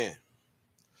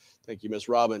Thank you, Miss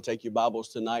Robin. Take your Bibles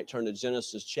tonight. Turn to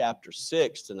Genesis chapter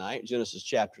 6 tonight. Genesis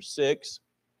chapter 6.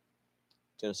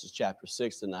 Genesis chapter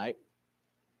 6 tonight.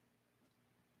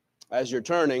 As you're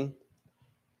turning,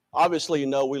 obviously you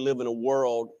know we live in a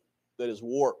world that is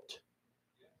warped.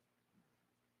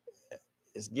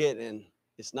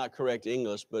 It's not correct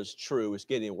English, but it's true. It's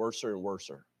getting worse and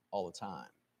worse all the time.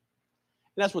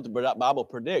 And that's what the Bible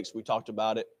predicts. We talked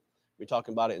about it. We're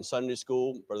talking about it in Sunday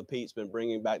school. Brother Pete's been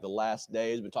bringing back the last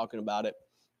days. We've been talking about it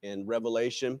in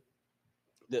Revelation.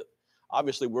 That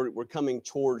obviously we're coming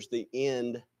towards the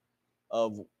end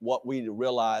of what we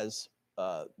realize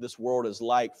this world is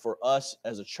like for us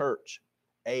as a church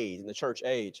age, in the church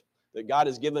age. That God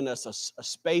has given us a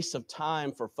space of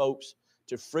time for folks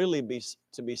to freely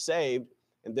be saved.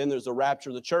 And then there's the rapture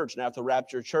of the church. And after the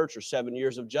rapture of the church are 7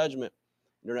 years of judgment.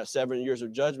 During that 7 years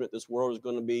of judgment, this world is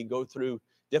going to go through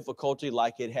difficulty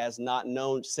like it has not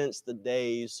known since the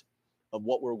days of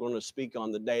what we're going to speak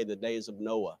on the days of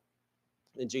Noah.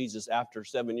 And Jesus, after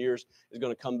 7 years, is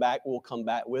going to come back. We'll come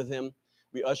back with him.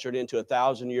 We ushered into a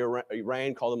 1,000-year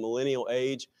reign called the millennial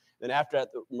age. Then after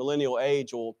that, the millennial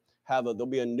age, there'll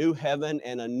be a new heaven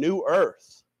and a new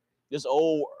earth. This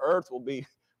old earth will be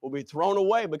thrown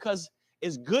away because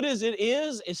as good as it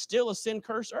is, it's still a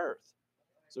sin-cursed earth.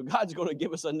 So God's going to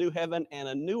give us a new heaven and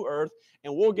a new earth,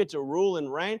 and we'll get to rule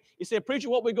and reign. You say, preacher,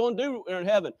 what we going to do in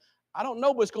heaven? I don't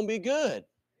know, but it's going to be good.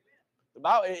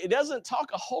 It doesn't talk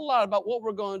a whole lot about what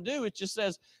we're going to do. It just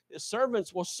says the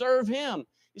servants will serve him.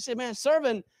 You say, man,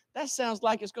 serving, that sounds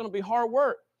like it's going to be hard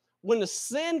work. When the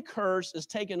sin curse is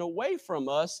taken away from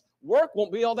us, work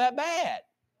won't be all that bad.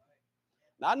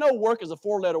 Now, I know work is a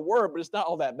 4-letter word, but it's not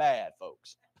all that bad,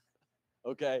 folks.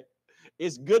 Okay?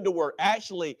 It's good to work.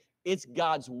 Actually, it's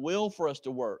God's will for us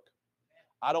to work.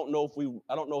 I don't know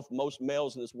if most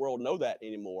males in this world know that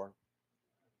anymore.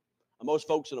 Most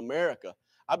folks in America.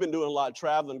 I've been doing a lot of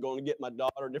traveling, going to get my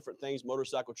daughter, different things,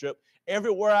 motorcycle trip.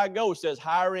 Everywhere I go, it says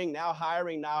hiring, now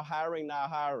hiring, now hiring, now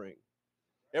hiring.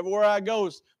 Everywhere I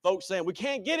go, folks saying, we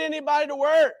can't get anybody to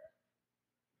work.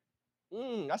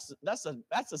 That's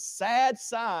a sad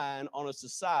sign on a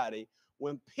society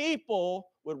when people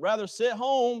would rather sit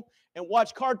home and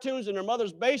watch cartoons in their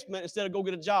mother's basement instead of go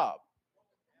get a job.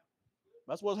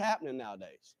 That's what's happening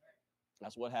nowadays.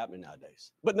 That's what's happening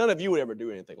nowadays. But none of you would ever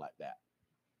do anything like that.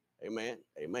 Amen.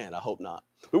 Amen. I hope not.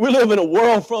 But we live in a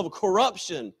world full of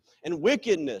corruption and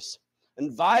wickedness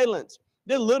and violence.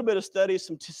 Did a little bit of studies,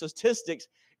 some statistics.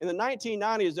 In the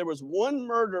 1990s, there was one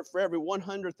murder for every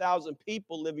 100,000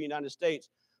 people living in the United States.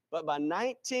 But by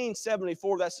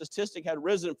 1974, that statistic had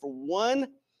risen for 1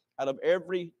 out of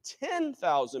every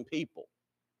 10,000 people.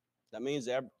 That means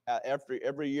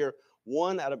every year,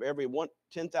 1 out of every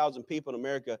 10,000 people in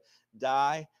America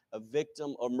die a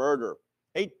victim of murder.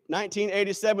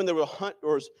 1987, there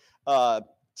was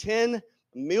 10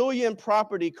 million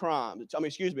property crimes.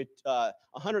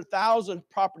 100,000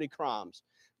 property crimes.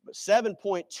 But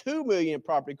 7.2 million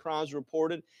property crimes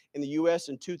reported in the U.S.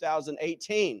 in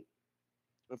 2018.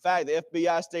 In fact, the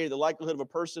FBI stated the likelihood of a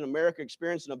person in America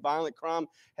experiencing a violent crime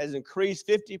has increased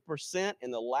 50% in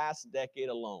the last decade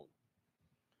alone.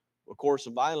 Of course,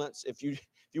 violence, if you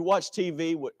watch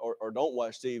TV or don't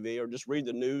watch TV or just read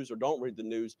the news or don't read the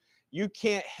news, you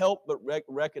can't help but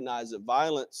recognize that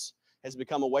violence has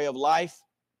become a way of life.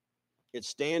 It's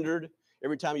standard.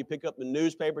 Every time you pick up the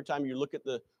newspaper, every time you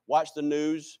watch the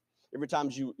news, every time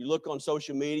you look on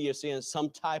social media, you're seeing some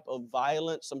type of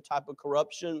violence, some type of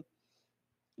corruption.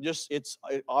 It's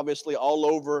obviously all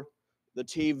over the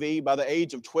TV. By the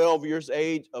age of 12 years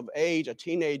of age, a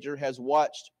teenager has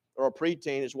watched, or a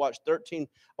preteen has watched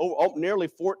nearly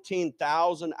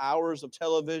 14,000 hours of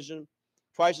television,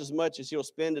 twice as much as he'll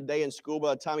spend a day in school.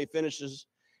 By the time he finishes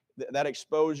that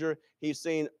exposure, he's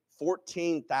seen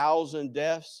 14,000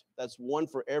 deaths. That's 1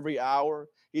 for every hour.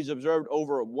 He's observed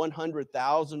over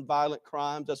 100,000 violent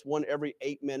crimes. That's 1 every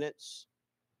 8 minutes.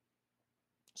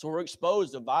 So we're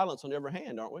exposed to violence on every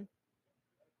hand, aren't we?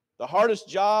 The hardest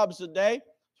jobs today.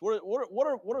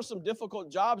 What are some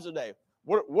difficult jobs today?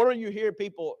 What are you hearing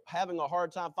people having a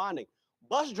hard time finding?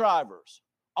 Bus drivers.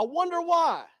 I wonder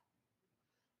why.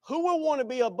 Who will want to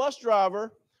be a bus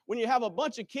driver when you have a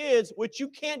bunch of kids which you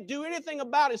can't do anything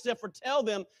about except for tell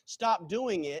them stop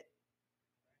doing it?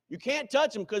 You can't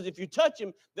touch them because if you touch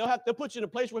them, they'll put you in a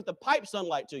place where they pipe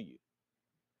sunlight to you.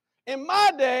 In my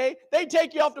day, they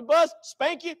take you off the bus,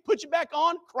 spank you, put you back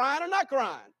on, crying or not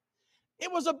crying.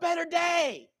 It was a better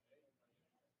day.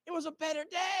 It was a better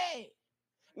day.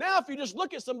 Now, if you just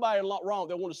look at somebody wrong,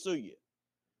 they want to sue you.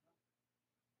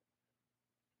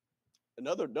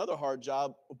 Another hard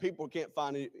job where people can't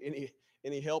find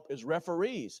any help is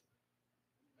referees.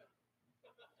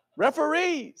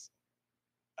 Referees.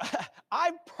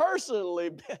 I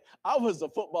was a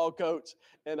football coach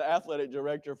and an athletic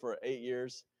director for 8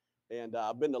 years, and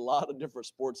I've been to a lot of different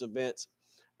sports events.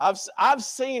 I've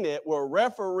seen it where a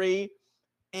referee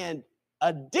and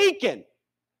a deacon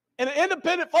in an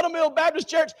independent fundamental Baptist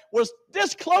church was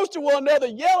this close to one another,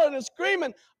 yelling and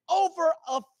screaming over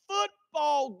a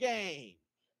football game.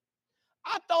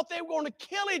 I thought they were going to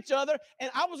kill each other, and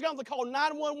I was going to call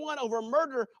 911 over a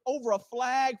murder over a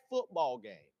flag football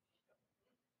game.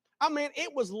 I mean,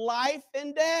 it was life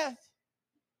and death.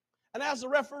 And as the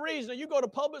referees, now you go to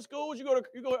public schools, you go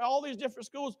to all these different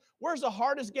schools. Where's the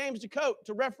hardest games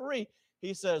to referee?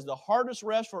 He says the hardest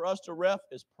refs for us to ref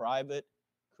is private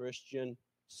Christian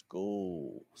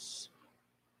schools.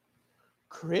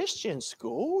 Christian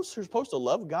schools are supposed to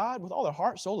love God with all their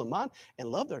heart, soul, and mind, and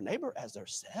love their neighbor as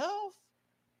theirself?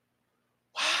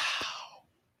 Wow.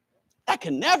 That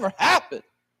can never happen.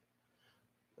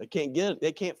 They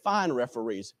can't find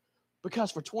referees.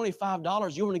 Because for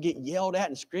 $25, you want to get yelled at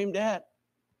and screamed at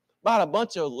by a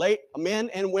bunch of late men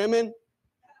and women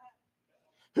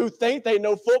who think they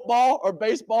know football or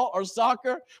baseball or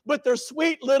soccer, but their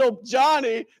sweet little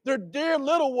Johnny, their dear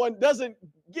little one,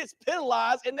 gets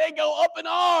penalized, and they go up in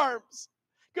arms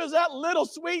because that little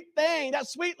sweet thing, that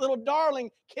sweet little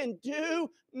darling, can do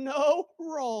no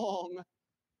wrong.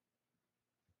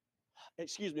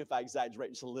 Excuse me if I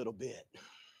exaggerate just a little bit,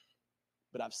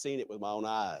 but I've seen it with my own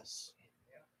eyes.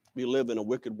 We live in a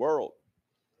wicked world.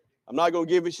 I'm not going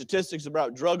to give you statistics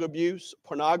about drug abuse,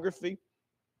 pornography.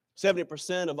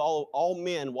 70% of all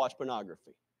men watch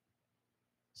pornography.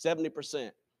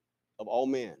 70% of all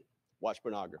men watch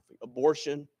pornography.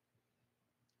 Abortion.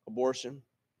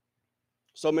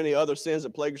 So many other sins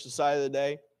that plague society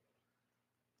today.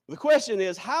 The question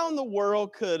is, how in the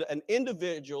world could an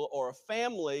individual or a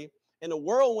family in the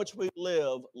world in which we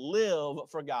live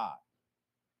for God?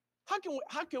 How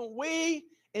can we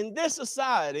in this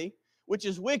society, which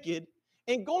is wicked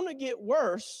and going to get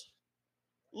worse,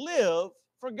 live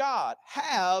for God,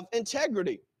 have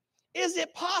integrity? Is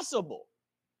it possible?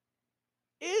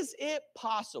 Is it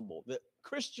possible that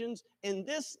Christians in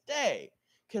this day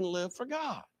can live for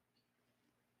God?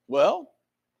 Well,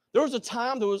 there was a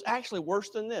time that was actually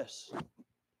worse than this.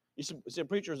 You said,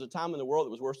 preacher, there's a time in the world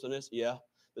that was worse than this? Yeah,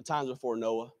 the times before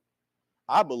Noah,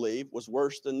 I believe, was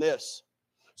worse than this.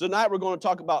 So tonight we're going to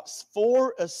talk about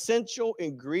 4 essential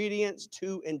ingredients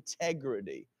to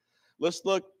integrity. Let's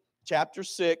look chapter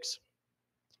 6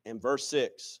 and verse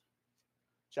 6.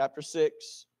 Chapter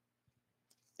 6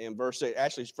 and verse 8.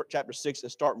 Actually, chapter 6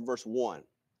 and start with verse 1.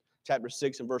 Chapter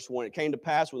 6 and verse 1. It came to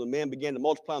pass when the men began to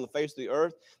multiply on the face of the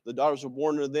earth, the daughters were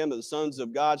born unto them, and the sons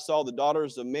of God saw the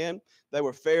daughters of men. They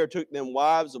were fair, took them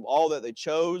wives of all that they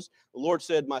chose. The Lord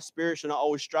said, my spirit shall not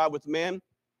always strive with men,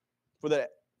 for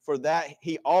that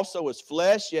he also is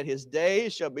flesh, yet his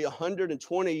days shall be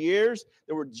 120 years.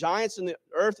 There were giants in the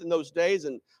earth in those days,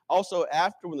 and also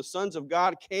after, when the sons of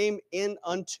God came in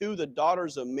unto the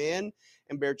daughters of men,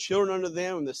 and bare children unto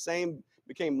them, and the same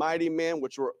became mighty men,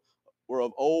 which were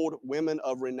of old, women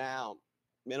of renown,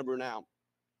 men of renown.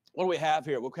 What do we have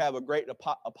here? We have a great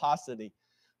apostasy.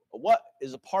 What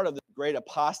is a part of the great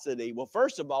apostasy? Well,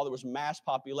 first of all, there was mass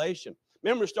population.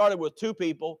 Remember, it started with 2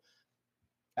 people,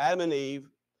 Adam and Eve.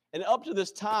 And up to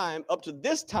this time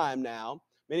now,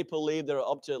 many believe there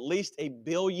are up to at least 1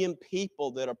 billion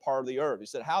people that are part of the earth. He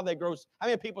said, how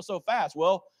many people so fast?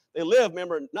 Well, they lived,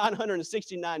 remember,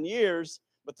 969 years.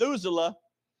 Methuselah,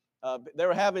 they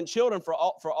were having children for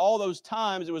all those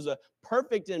times. It was a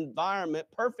perfect environment,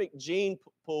 perfect gene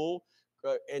pool.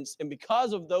 And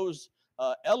because of those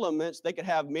elements, they could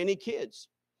have many kids.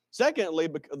 Secondly,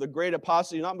 the great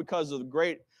apostasy, not because of the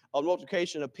great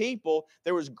multiplication of people,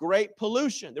 there was great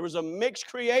pollution. There was a mixed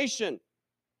creation.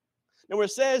 Now, where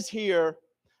it says here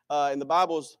in the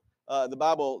Bible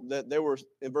that there were,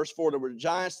 in verse 4, there were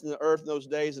giants in the earth in those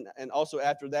days, and also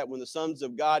after that, when the sons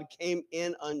of God came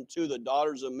in unto the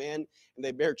daughters of men, and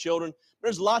they bare children.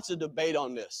 There's lots of debate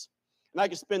on this. And I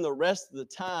could spend the rest of the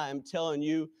time telling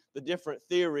you the different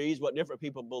theories, what different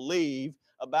people believe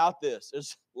about this.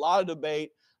 There's a lot of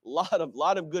debate, a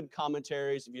lot of good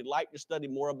commentaries. If you'd like to study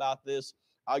more about this,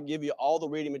 I'll give you all the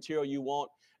reading material you want.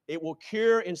 It will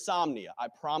cure insomnia. I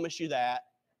promise you that.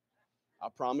 I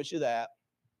promise you that.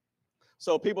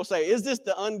 So people say, is this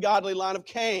the ungodly line of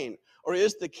Cain? Or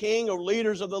is the king or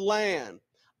leaders of the land?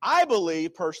 I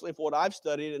believe, personally, for what I've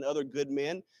studied, and other good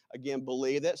men, again,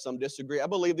 believe that. Some disagree. I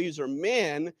believe these are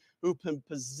men who've been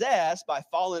possessed by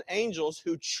fallen angels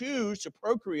who choose to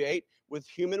procreate with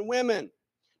human women.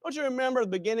 Don't you remember at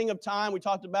the beginning of time we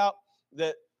talked about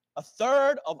that A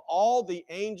third of all the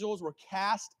angels were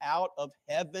cast out of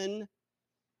heaven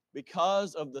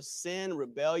because of the sin,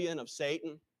 rebellion of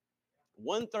Satan.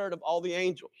 1/3 of all the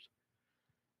angels.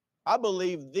 I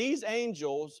believe these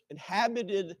angels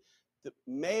inhabited the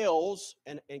males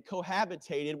and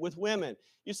cohabitated with women.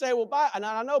 You say, well, and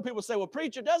I know people say, well,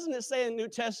 preacher, doesn't it say in the New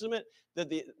Testament that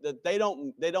they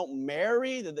don't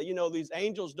marry, that these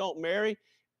angels don't marry?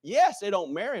 Yes, they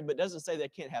don't marry, but it doesn't say they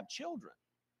can't have children.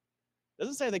 It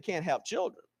doesn't say they can't have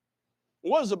children.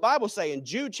 What does the Bible say? In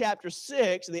Jude chapter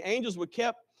 6, the angels were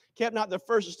kept not their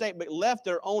first estate, but left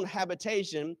their own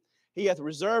habitation. He hath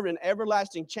reserved in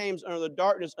everlasting chains under the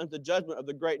darkness unto the judgment of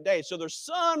the great day. So there's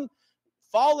some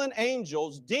fallen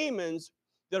angels, demons,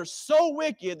 that are so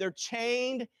wicked, they're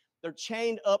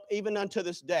chained up even unto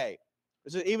this day.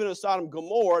 It says, even in Sodom and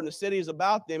Gomorrah and the cities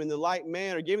about them, in the like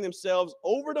manner, giving themselves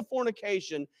over to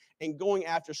fornication and going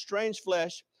after strange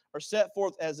flesh, are set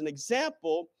forth as an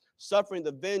example, suffering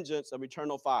the vengeance of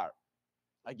eternal fire.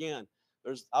 Again,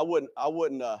 I wouldn't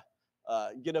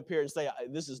get up here and say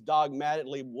this is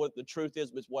dogmatically what the truth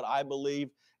is, but it's what I believe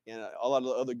and a lot of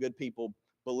the other good people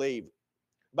believe.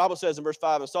 The Bible says in verse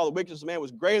 5, I saw the wickedness of man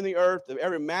was great in the earth, that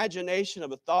every imagination of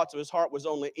the thoughts of his heart was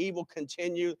only evil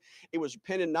continued. It was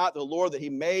repented not the Lord that he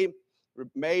made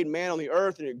man on the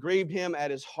earth, and it grieved him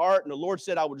at his heart. And the Lord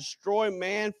said, I will destroy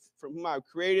man from whom I have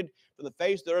created from the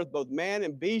face of the earth, both man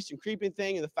and beast and creeping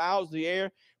thing and the fowls of the air.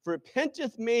 For it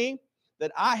repenteth me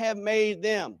that I have made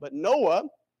them. But Noah,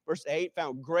 verse 8,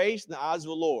 found grace in the eyes of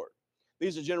the Lord.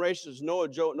 These are generations of Noah.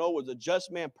 Noah was a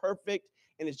just man, perfect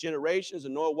in his generations,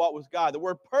 and Noah walked with God. The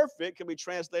word perfect can be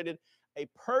translated a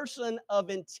person of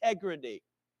integrity.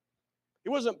 He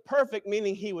wasn't perfect,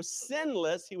 meaning he was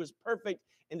sinless. He was perfect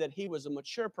in that he was a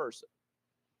mature person.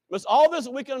 Amidst all this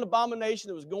wicked and abomination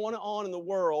that was going on in the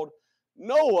world,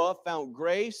 Noah found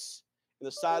grace in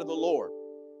the sight of the Lord.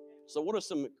 So what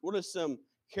are some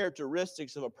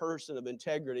characteristics of a person of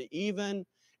integrity, even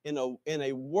in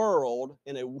a world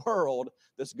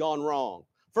that's gone wrong?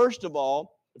 First of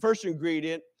all, the first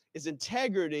ingredient is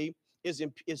integrity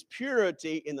is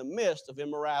purity in the midst of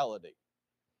immorality.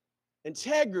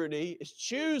 Integrity is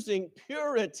choosing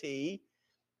purity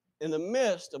in the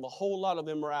midst of a whole lot of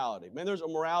immorality. Man, there's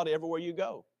immorality everywhere you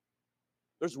go.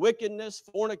 There's wickedness,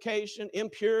 fornication,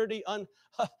 impurity,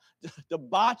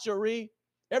 debauchery.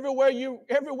 Everywhere you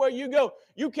go.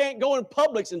 You can't go in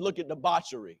Publix and look at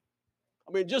debauchery.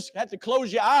 I mean, just have to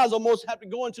close your eyes, almost have to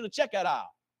go into the checkout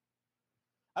aisle.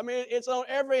 I mean, it's on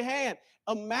every hand.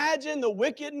 Imagine the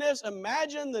wickedness,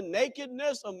 imagine the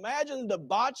nakedness, imagine the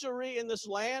debauchery in this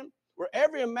land, where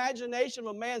every imagination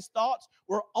of a man's thoughts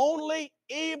were only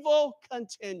evil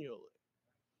continually.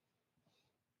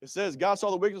 It says, God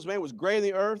saw the wickedness of man was great in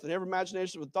the earth, and every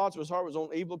imagination of the thoughts of his heart was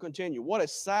only evil continually. What a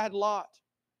sad lot.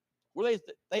 Where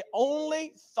they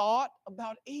only thought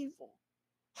about evil,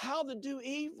 how to do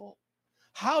evil,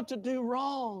 how to do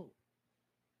wrong.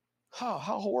 How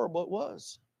horrible it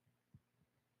was.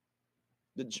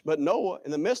 But Noah,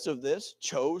 in the midst of this,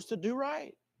 chose to do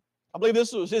right. I believe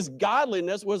this was his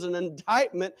godliness was an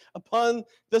indictment upon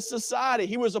the society.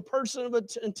 He was a person of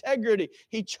integrity.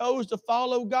 He chose to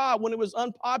follow God when it was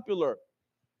unpopular.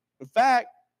 In fact,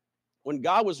 when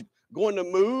God was going to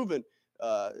move and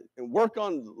work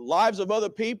on the lives of other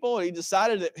people, and he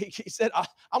decided that he said,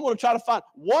 I'm going to try to find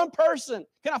one person.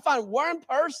 Can I find one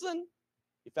person?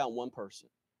 He found one person.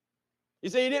 You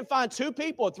say he didn't find 2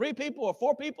 people, or 3 people, or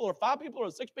 4 people, or 5 people,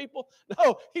 or 6 people.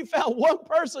 No, he found one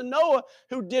person, Noah,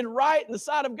 who did right in the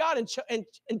sight of God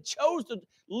and chose to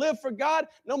live for God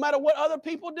no matter what other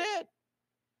people did.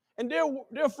 And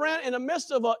dear friend, in the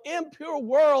midst of an impure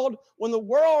world, when the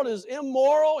world is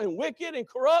immoral and wicked and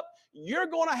corrupt, you're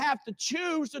going to have to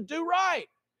choose to do right.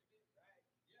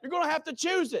 You're going to have to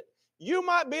choose it. You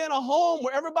might be in a home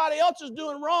where everybody else is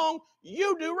doing wrong.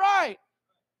 You do right.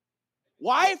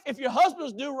 Wife, if your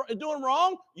husband's doing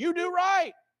wrong, you do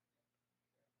right.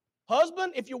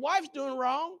 Husband, if your wife's doing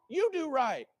wrong, you do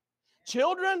right.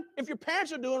 Children, if your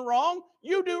parents are doing wrong,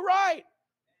 you do right.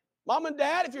 Mom and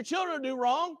dad, if your children do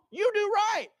wrong, you do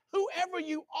right. Whoever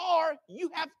you are, you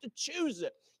have to choose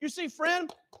it. You see,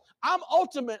 friend, I'm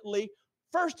ultimately,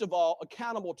 first of all,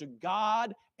 accountable to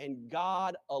God and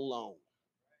God alone.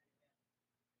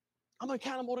 I'm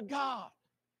accountable to God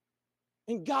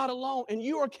and God alone. And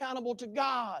you are accountable to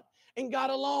God and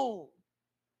God alone.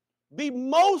 Be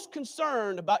most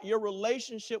concerned about your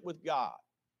relationship with God,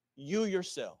 you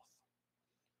yourself.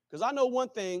 Because I know one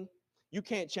thing, you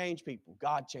can't change people.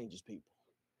 God changes people.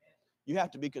 You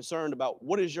have to be concerned about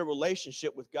what is your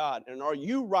relationship with God, and are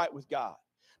you right with God?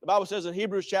 The Bible says in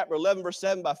Hebrews chapter 11, verse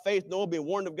 7, by faith Noah being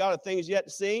warned of God of things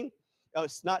yet seen,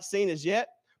 it's not seen as yet,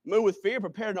 moved with fear,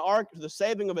 prepared an ark for the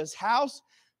saving of his house,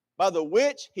 by the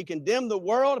which he condemned the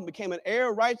world and became an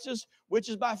heir of righteousness, which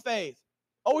is by faith.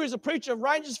 Oh, he was a preacher of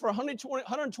righteousness for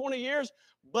 120 years,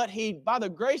 but he, by the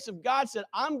grace of God, said,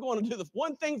 I'm going to do the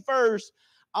one thing first.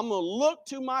 I'm going to look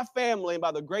to my family, and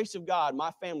by the grace of God,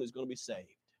 my family is going to be saved.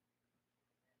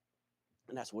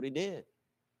 And that's what he did.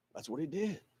 That's what he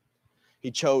did.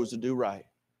 He chose to do right.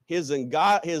 His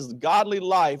godly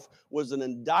life was an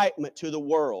indictment to the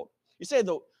world. You say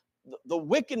the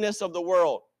wickedness of the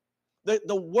world,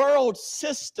 the world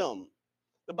system.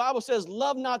 The Bible says,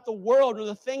 love not the world or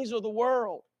the things of the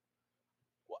world.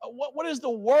 What is the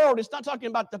world? It's not talking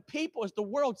about the people. It's the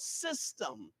world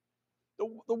system.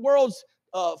 The world's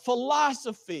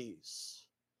philosophies.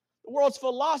 The world's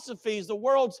philosophies, the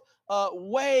world's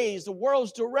ways, the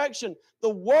world's direction. The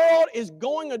world is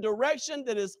going a direction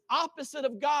that is opposite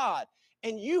of God.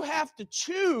 And you have to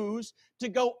choose to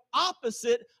go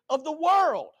opposite of the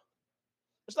world.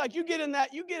 It's like you get in that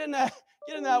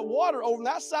water over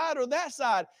that side or that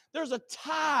side. There's a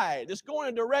tide that's going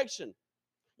a direction.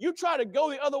 You try to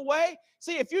go the other way.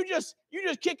 See, if you just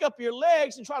kick up your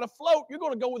legs and try to float, you're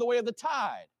going to go the way of the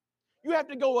tide. You have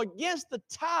to go against the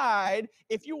tide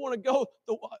if you want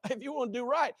to do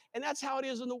right. And that's how it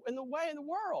is in the way in the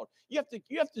world. You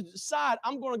have to decide,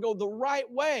 I'm going to go the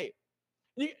right way.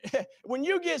 When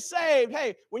you get saved,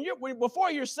 hey, before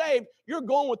you're saved, you're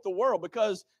going with the world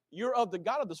because you're of the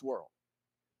God of this world.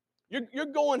 You're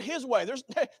going his way.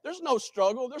 There's no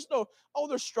struggle.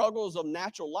 There's struggles of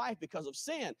natural life because of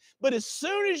sin. But as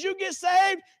soon as you get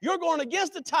saved, you're going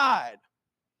against the tide.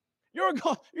 You're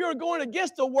going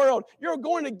against the world. You're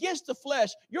going against the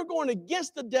flesh. You're going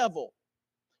against the devil.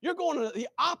 You're going the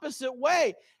opposite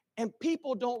way. And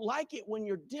people don't like it when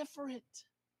you're different.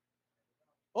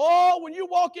 Oh, when you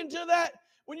walk into that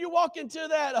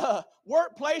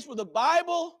workplace with the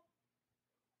Bible,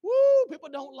 woo, people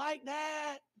don't like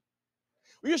that.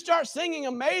 When you start singing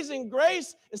Amazing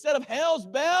Grace instead of Hell's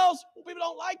Bells, people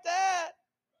don't like that.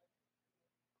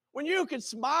 When you can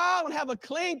smile and have a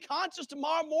clean conscience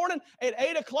tomorrow morning at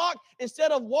 8 o'clock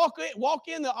instead of walk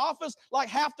in the office like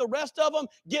half the rest of them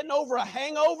getting over a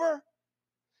hangover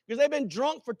because they've been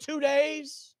drunk for 2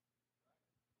 days.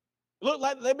 Look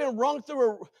like they've been rung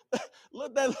through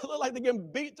look like they're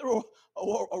getting beat through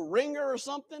a ringer or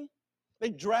something. They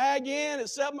drag in at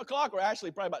 7 o'clock, or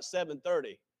actually probably about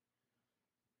 7:30.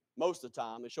 Most of the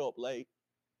time, they show up late.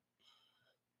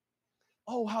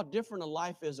 Oh, how different a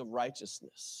life is of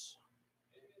righteousness.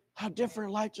 How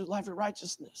different a life of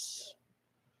righteousness.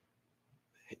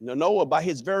 Noah, by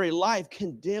his very life,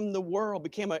 condemned the world,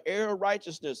 became an heir of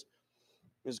righteousness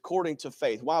according to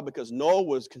faith. Why? Because Noah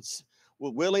was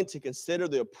willing to consider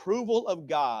the approval of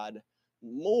God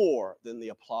more than the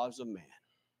applause of man.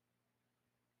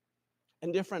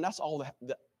 And dear friend, that's all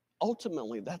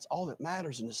ultimately, that's all that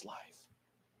matters in this life.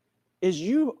 Is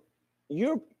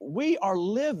we are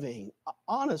living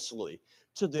honestly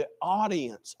to the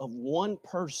audience of one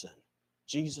person,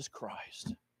 Jesus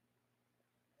Christ.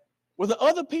 Whether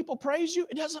other people praise you,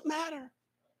 it doesn't matter.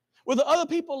 Whether other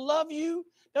people love you,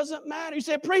 doesn't matter. You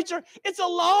say, preacher, it's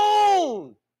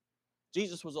alone.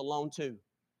 Jesus was alone too.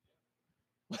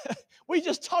 We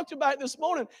just talked about it this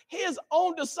morning. His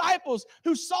own disciples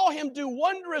who saw him do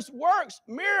wondrous works,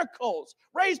 miracles,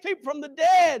 raise people from the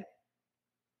dead.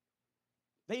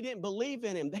 They didn't believe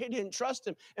in him. They didn't trust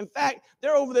him. In fact,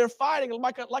 they're over there fighting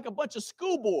like a bunch of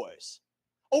schoolboys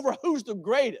over who's the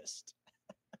greatest.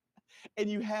 And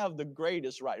you have the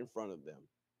greatest right in front of them.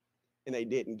 And they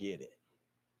didn't get it.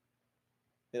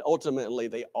 And ultimately,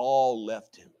 they all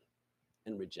left him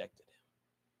and rejected him.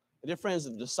 And dear friends,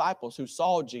 the disciples who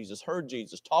saw Jesus, heard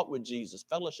Jesus, talked with Jesus,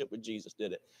 fellowship with Jesus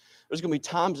did it. There's going to be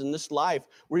times in this life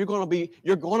where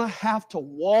you're going to have to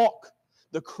walk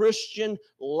the Christian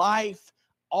life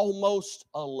almost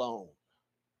alone.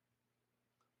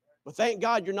 But thank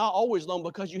God you're not always alone,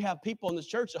 because you have people in this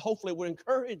church that hopefully would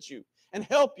encourage you and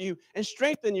help you and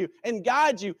strengthen you and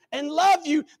guide you and love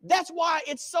you. That's why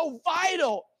it's so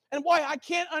vital, and why I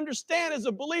can't understand as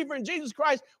a believer in Jesus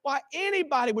Christ why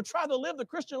anybody would try to live the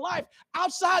Christian life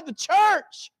outside the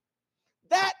church.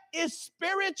 That is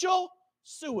spiritual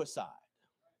suicide.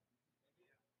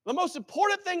 The most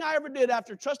important thing I ever did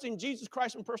after trusting Jesus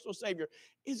Christ as my personal Savior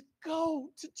is go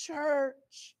to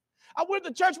church. I went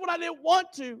to church when I didn't want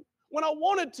to, when I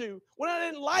wanted to, when I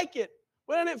didn't like it,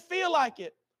 when I didn't feel like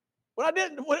it,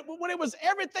 when it was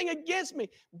everything against me.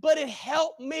 But it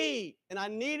helped me, and I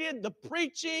needed the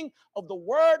preaching of the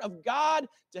Word of God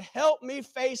to help me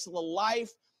face the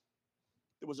life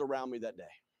that was around me that day.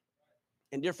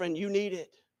 And dear friend, you need it.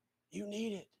 You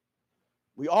need it.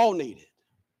 We all need it.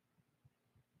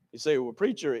 You say, well,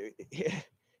 preacher,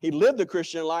 he lived the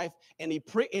Christian life, and he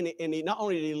not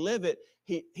only did he live it,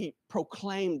 he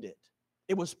proclaimed it.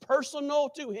 It was personal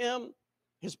to him.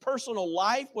 His personal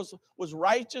life was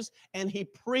righteous, and he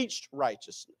preached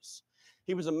righteousness.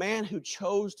 He was a man who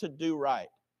chose to do right.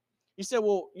 He said,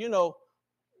 well,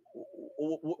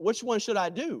 which one should I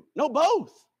do? No,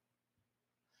 both.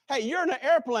 Hey, you're in an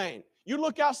airplane. You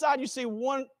look outside, you see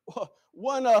one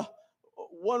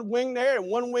wing there and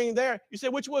one wing there. You say,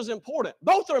 which was important?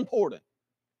 Both are important.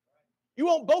 You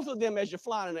want both of them as you're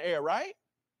flying in the air, right?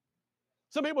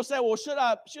 Some people say, well, should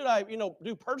I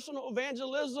do personal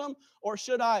evangelism, or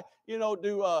should I,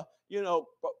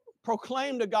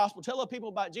 proclaim the gospel, tell the people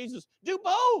about Jesus? Do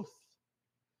both.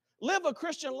 Live a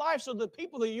Christian life so the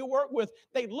people that you work with,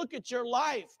 they look at your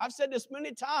life. I've said this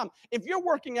many times. If you're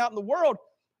working out in the world,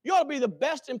 you ought to be the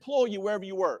best employee wherever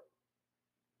you work.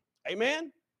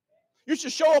 Amen? You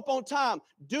should show up on time.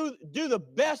 Do the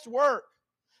best work.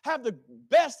 Have the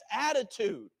best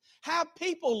attitude. Have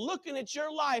people looking at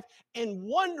your life and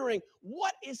wondering,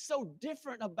 what is so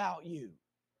different about you?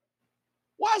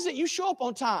 Why is it you show up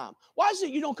on time? Why is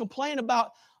it you don't complain about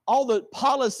all the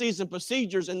policies and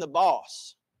procedures in the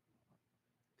boss?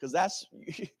 Because that's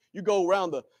you go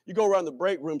around the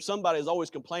break room, somebody's always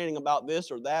complaining about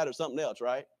this or that or something else,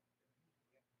 right?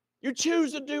 You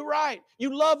choose to do right.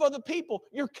 You love other people.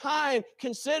 You're kind,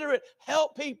 considerate,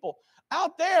 help people.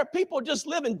 Out there, people just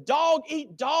living dog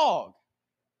eat dog.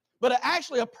 But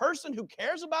actually a person who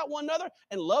cares about one another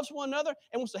and loves one another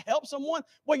and wants to help someone,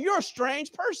 well, you're a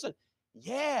strange person.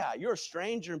 Yeah, you're a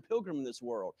stranger and pilgrim in this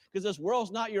world, because this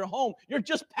world's not your home. You're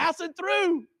just passing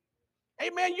through.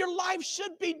 Amen. Your life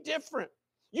should be different.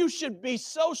 You should be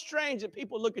so strange that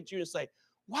people look at you and say,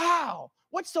 wow,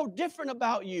 what's so different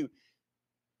about you?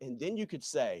 And then you could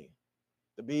say,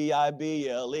 the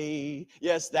Bible,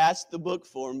 yes, that's the book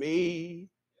for me.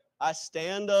 I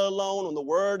stand alone on the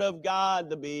word of God,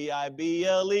 the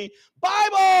Bible,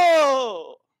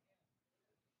 Bible.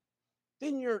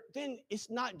 Then it's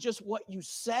not just what you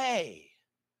say,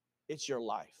 it's your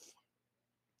life.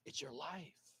 It's your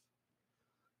life.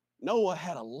 Noah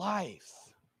had a life.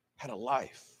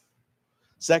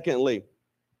 Secondly,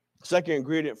 second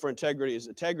ingredient for integrity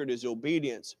is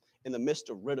obedience in the midst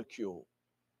of ridicule.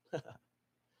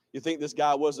 You think this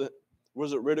guy wasn't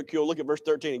ridiculed? Look at verse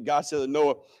 13. And God said to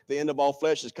Noah, the end of all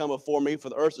flesh has come before me, for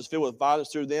the earth is filled with violence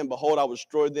through them. Behold, I will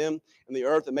destroy them in the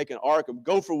earth and make an ark of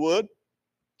gopher wood.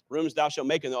 Rooms thou shalt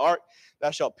make in the ark.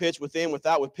 Thou shalt pitch within,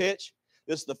 without with pitch.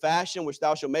 This is the fashion which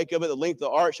thou shalt make of it. The length of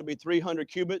the ark shall be 300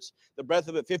 cubits, the breadth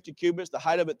of it 50 cubits, the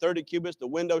height of it 30 cubits. The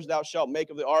windows thou shalt make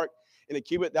of the ark. In the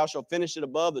cubit thou shalt finish it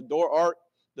above the door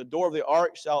of the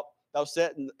ark shalt thou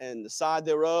set in the side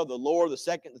thereof. The lower, the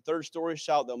second, the third story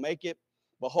shalt thou make it.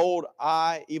 Behold,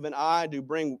 I, even I, do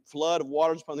bring flood of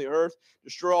waters upon the earth,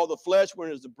 destroy all the flesh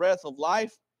wherein is the breath of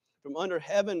life. From under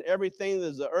heaven everything that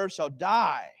is the earth shall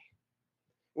die.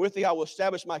 With thee I will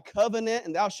establish my covenant,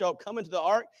 and thou shalt come into the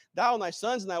ark, thou and thy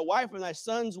sons and thy wife and thy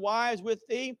sons' wives with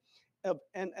thee,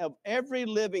 and of every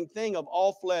living thing of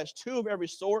all flesh, two of every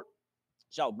sort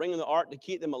shalt bring in the ark to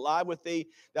keep them alive with thee.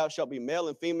 Thou shalt be male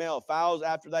and female, of fowls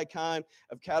after thy kind,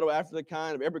 of cattle after the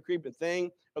kind, of every creeping thing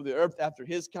of the earth after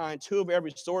his kind. Two of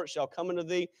every sort shall come unto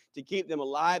thee to keep them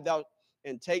alive.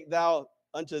 And take thou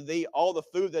unto thee all the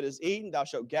food that is eaten. Thou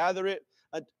shalt gather it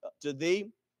to thee,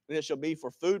 and it shall be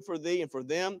for food for thee and for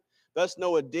them. Thus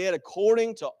Noah did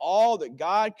according to all that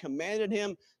God commanded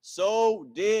him, so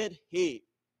did he.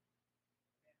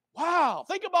 Wow,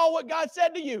 think about what God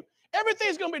said to you.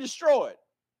 Everything's going to be destroyed.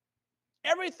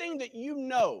 Everything that you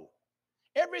know.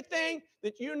 Everything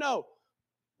that you know.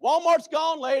 Walmart's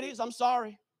gone, ladies. I'm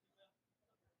sorry.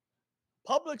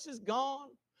 Publix is gone.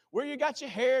 Where you got your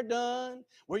hair done,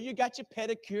 where you got your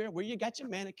pedicure, where you got your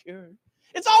manicure.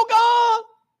 It's all gone.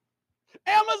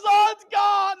 Amazon's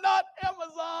gone, not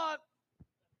Amazon.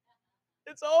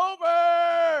 It's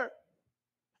over.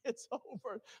 It's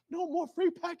over. No more free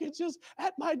packages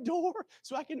at my door.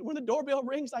 So when the doorbell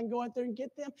rings, I can go out there and get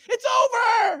them. It's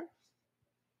over.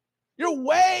 Your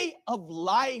way of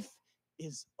life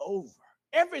is over.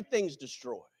 Everything's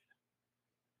destroyed.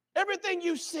 Everything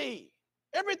you see,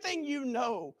 everything you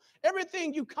know,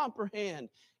 everything you comprehend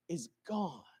is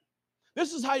gone.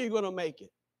 This is how you're going to make it.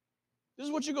 This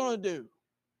is what you're going to do.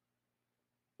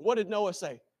 What did Noah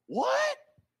say? What?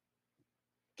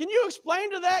 Can you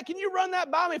explain to that? Can you run that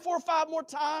by me 4 or 5 more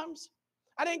times?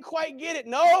 I didn't quite get it.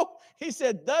 No, he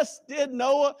said, thus did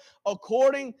Noah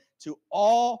according to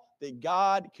all that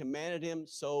God commanded him,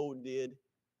 so did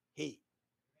he.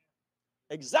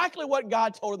 Exactly what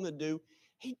God told him to do,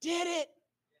 he did it.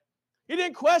 He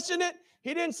didn't question it.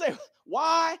 He didn't say,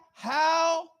 why,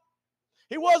 how,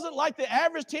 He wasn't like the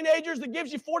average teenagers that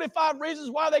gives you 45 reasons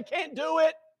why they can't do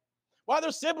it, why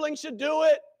their siblings should do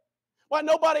it, why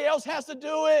nobody else has to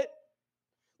do it.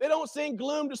 They don't sing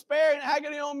gloom, despair, and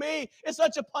agony on me. It's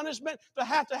such a punishment to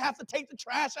have to take the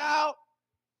trash out,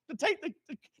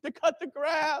 to cut the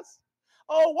grass.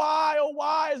 Oh,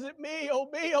 why is it me,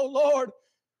 oh Lord?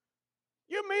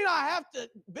 You mean I have to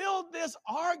build this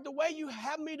ark the way you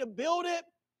have me to build it?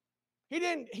 He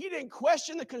didn't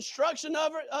question the construction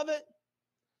of it.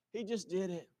 He just did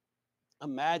it.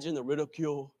 Imagine the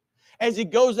ridicule. As he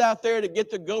goes out there to get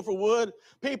the gopher wood,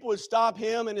 people would stop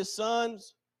him and his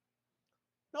sons.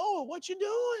 Noah, what you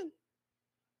doing?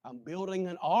 I'm building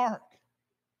an ark.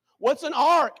 What's an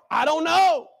ark? I don't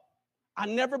know. I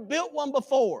never built one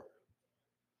before.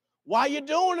 Why are you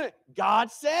doing it?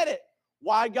 God said it.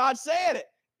 Why God said it?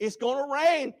 It's going to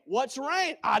rain. What's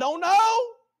rain? I don't know.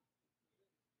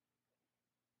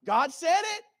 God said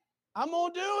it. I'm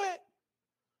going to do it.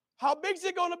 How big is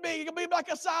it going to be? It's going to be like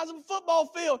the size of a football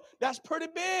field. That's pretty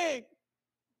big.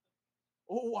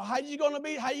 Oh, how are you going to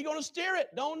be? How are you going to steer it?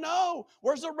 Don't know.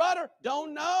 Where's the rudder?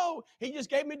 Don't know. He just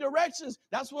gave me directions.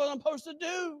 That's what I'm supposed to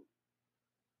do.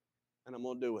 And I'm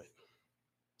going to do it.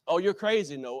 Oh, you're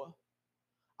crazy, Noah.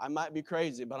 I might be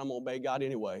crazy, but I'm going to obey God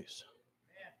anyways.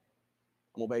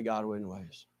 I'm going to obey God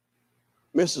anyways.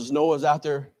 Mrs. Noah's out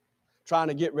there trying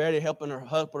to get ready, helping her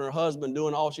husband,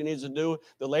 doing all she needs to do.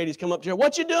 The ladies come up to her,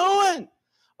 what you doing?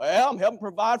 Well, I'm helping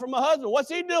provide for my husband. What's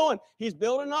he doing? He's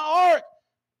building an ark.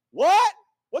 What?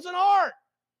 What's an ark?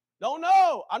 Don't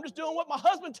know. I'm just doing what my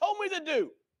husband told me to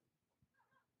do.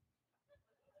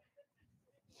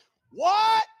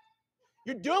 What?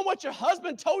 You're doing what your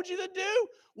husband told you to do?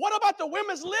 What about the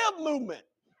women's lib movement?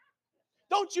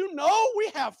 Don't you know we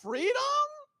have freedom?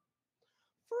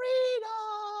 Freedom.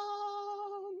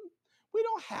 We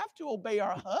don't have to obey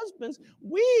our husbands.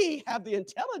 We have the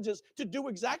intelligence to do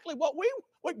exactly what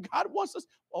God wants us.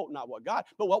 Oh, not what God,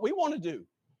 but what we want to do.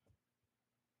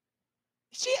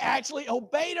 She actually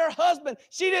obeyed her husband.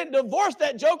 She didn't divorce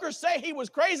that joker, say he was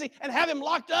crazy, and have him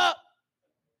locked up.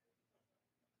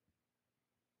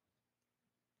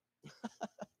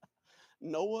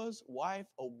 Noah's wife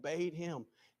obeyed him.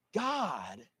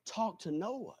 God talked to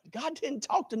Noah. God didn't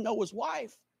talk to Noah's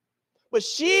wife, but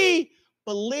she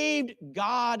believed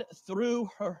God through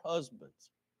her husband.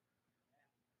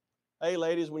 Hey,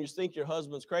 ladies, when you think your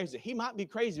husband's crazy, he might be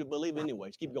crazy, but believe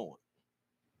anyways. Keep going.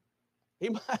 He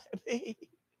might be.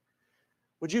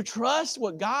 Would you trust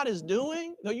what God is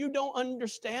doing, though you don't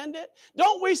understand it?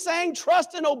 Don't we sing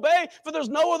trust and obey? For there's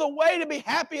no other way to be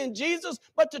happy in Jesus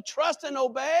but to trust and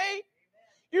obey.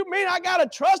 You mean I got to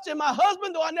trust in my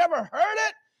husband, though I never heard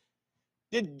it?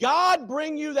 Did God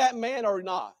bring you that man or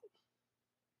not?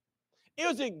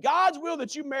 Is it God's will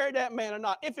that you married that man or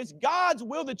not? If it's God's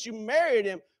will that you married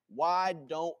him, why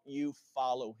don't you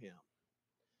follow him?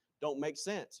 Don't make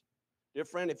sense. Dear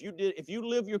friend, if you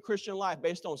live your Christian life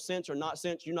based on sense or not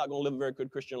sense, you're not going to live a very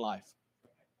good Christian life.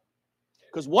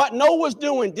 Because what Noah was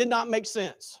doing did not make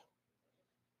sense.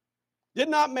 Did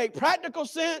not make practical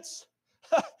sense.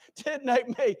 Did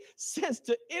not make sense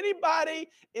to anybody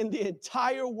in the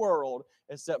entire world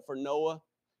except for Noah,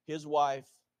 his wife,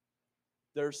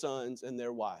 their sons, and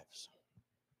their wives.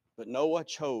 But Noah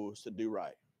chose to do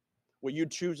right. Will you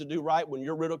choose to do right when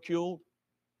you're ridiculed?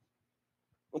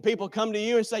 When people come to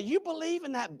you and say, you believe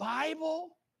in that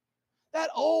Bible? That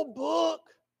old book?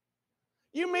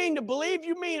 You mean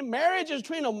marriage is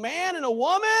between a man and a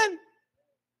woman?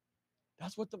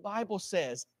 That's what the Bible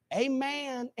says. A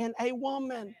man and a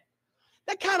woman.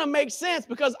 That kind of makes sense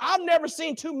because I've never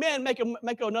seen two men make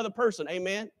another person.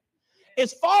 Amen.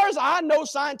 As far as I know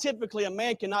scientifically, a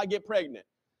man cannot get pregnant.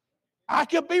 I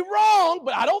could be wrong,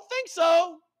 but I don't think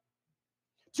so.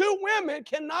 Two women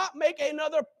cannot make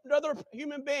another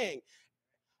human being.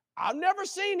 I've never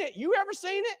seen it. You ever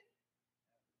seen it?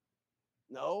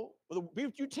 No.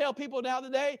 You tell people now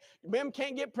today, men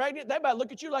can't get pregnant, they about to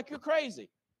look at you like you're crazy.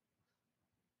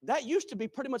 That used to be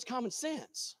pretty much common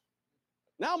sense.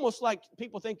 Now almost like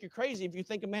people think you're crazy if you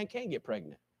think a man can't get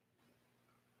pregnant.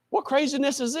 What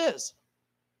craziness is this?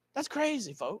 That's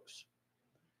crazy, folks.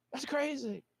 That's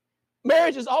crazy.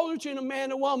 Marriage is always between a man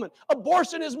and a woman.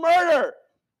 Abortion is murder.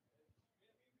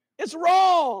 It's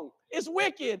wrong. It's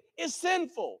wicked. It's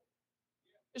sinful.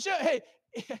 Hey,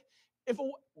 if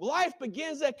life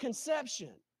begins at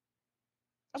conception,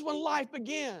 that's when life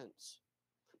begins.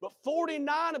 But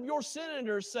 49 of your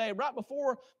senators say right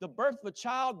before the birth of a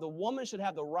child, the woman should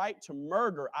have the right to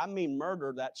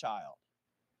murder that child.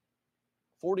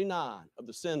 49 of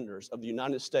the senators of the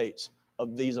United States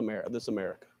of this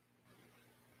America.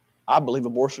 I believe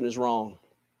abortion is wrong.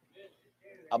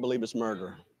 I believe it's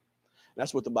murder.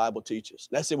 That's what the Bible teaches.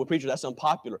 That's it. Well, preacher, that's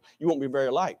unpopular. You won't be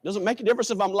very liked. Doesn't make a difference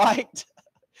if I'm liked.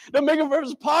 Don't make a difference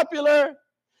if it's popular.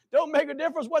 Don't make a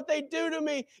difference what they do to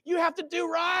me. You have to do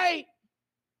right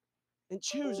and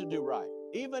choose to do right,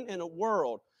 even in a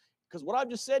world, because what I've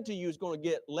just said to you is going to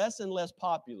get less and less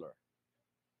popular.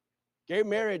 Gay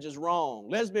marriage is wrong.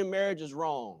 Lesbian marriage is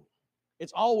wrong.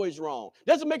 It's always wrong.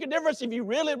 Doesn't make a difference if you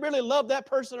really, really love that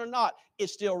person or not.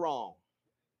 It's still wrong.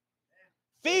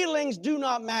 Feelings do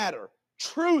not matter.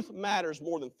 Truth matters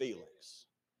more than feelings.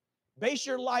 Base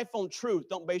your life on truth.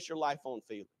 Don't base your life on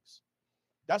feelings.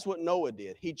 That's what Noah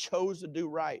did. He chose to do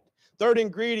right. Third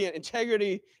ingredient,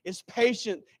 integrity is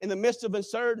patient in the midst of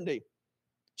uncertainty.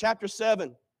 Chapter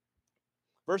 7.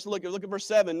 Look at verse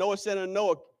 7. Noah said unto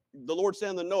Noah, the Lord said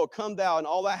unto Noah, come thou and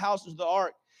all thy houses of the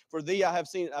ark. For thee I've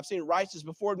seen righteousness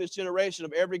before this generation.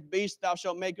 Of every beast thou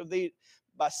shalt make of thee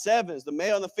by sevens, the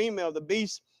male and the female, the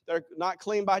beasts that are not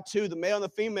clean by two, the male and the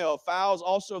female, fowls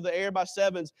also of the air by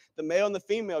sevens, the male and the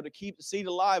female, to keep the seed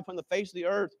alive upon the face of the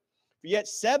earth. For yet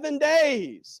 7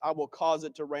 days I will cause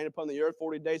it to rain upon the earth,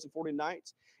 40 days and 40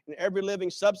 nights. And every living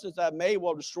substance I have made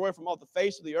will destroy from off the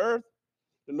face of the earth.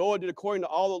 And Noah did according to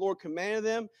all the Lord commanded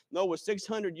them. Noah was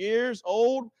 600 years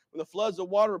old when the floods of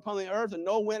water were upon the earth. And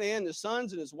Noah went in, his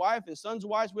sons and his wife and sons'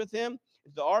 wives with him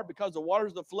into the ark, because the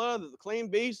waters of the flood, of the clean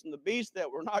beasts and the beasts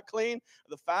that were not clean, of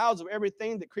the fowls of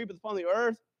everything that creepeth upon the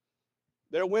earth.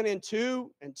 There went in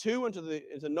two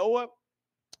into Noah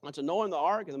in the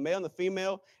ark, and the male and the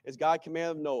female, as God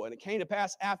commanded Noah. And it came to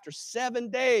pass after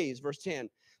 7 days, verse 10,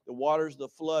 the waters of the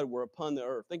flood were upon the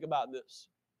earth. Think about this.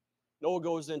 Noah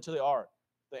goes into the ark.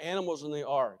 The animals in the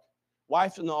ark,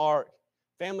 wife in the ark,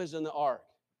 families in the ark.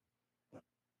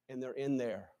 And they're in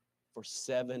there for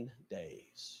 7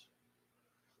 days.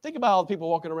 Think about all the people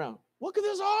walking around. Look at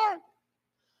this ark.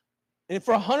 And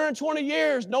for 120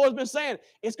 years, Noah's been saying,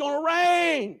 it's going to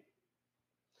rain.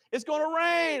 It's going to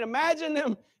rain. Imagine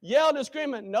them yelling and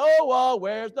screaming, Noah,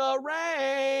 where's the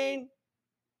rain?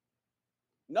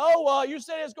 Noah, you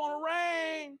said it's going to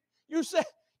rain. You said,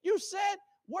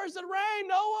 where's the rain,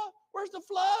 Noah? Where's the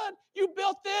flood? You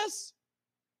built this.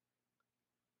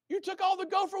 You took all the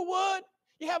gopher wood.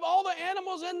 You have all the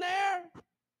animals in there.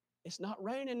 It's not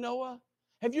raining, Noah.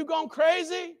 Have you gone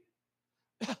crazy?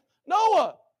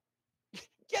 Noah,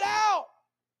 get out.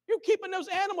 You're keeping those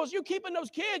animals. You're keeping those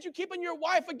kids. You're keeping your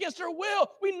wife against her will.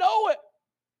 We know it.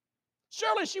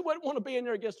 Surely she wouldn't want to be in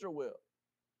there against her will.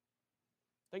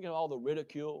 Think of all the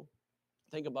ridicule.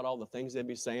 Think about all the things they'd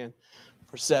be saying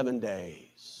for 7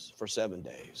 days. For 7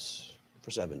 days. For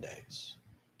 7 days.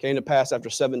 Came to pass after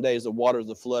 7 days, the waters of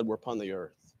the flood were upon the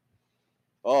earth.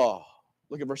 Oh,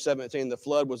 look at verse 17. The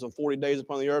flood was on 40 days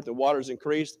upon the earth. The waters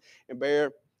increased and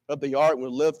bare up the ark and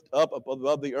would lift up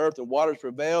above the earth. The waters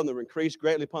prevailed and they were increased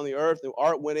greatly upon the earth. The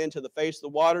ark went into the face of the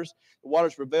waters. The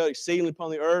waters prevailed exceedingly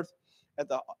upon the earth.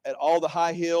 At all the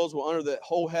high hills were under the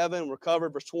whole heaven were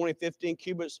covered. Verse 20, 15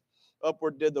 cubits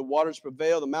upward did the waters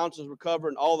prevail. The mountains were covered,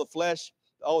 and all the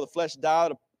flesh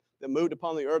died that moved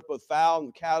upon the earth, both fowl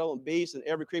and cattle and beasts, and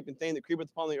every creeping thing that creepeth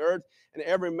upon the earth, and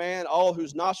every man, all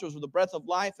whose nostrils were the breath of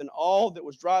life, and all that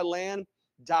was dry land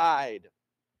died.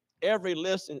 Every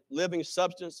living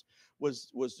substance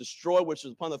was destroyed, which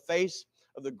was upon the face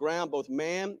of the ground. Both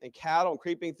man and cattle and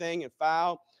creeping thing and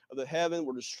fowl of the heaven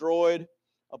were destroyed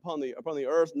upon the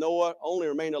earth. Noah only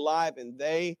remained alive, and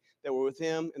they that were with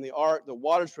him in the ark. The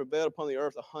waters prevailed upon the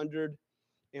earth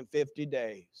 150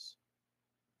 days.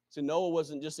 So Noah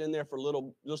wasn't just in there for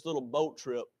little boat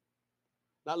trip,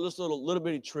 not just little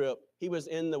bitty trip. He was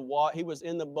in the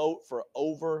boat for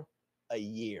over a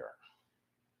year.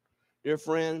 Dear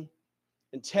friend,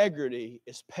 integrity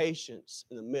is patience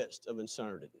in the midst of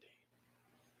uncertainty.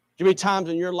 There'll be times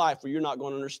in your life where you're not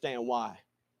going to understand why.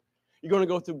 You're going to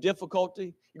go through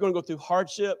difficulty. You're going to go through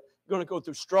hardship. You're going to go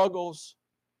through struggles.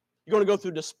 You're going to go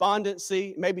through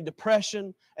despondency, maybe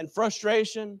depression and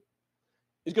frustration.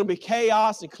 There's going to be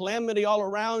chaos and calamity all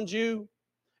around you.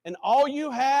 And all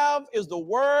you have is the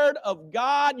Word of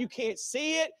God. You can't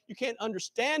see it. You can't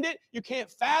understand it. You can't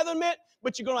fathom it.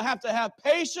 But you're going to have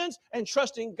patience and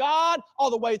trust in God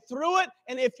all the way through it.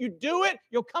 And if you do it,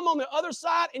 you'll come on the other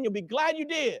side and you'll be glad you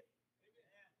did.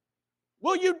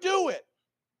 Will you do it?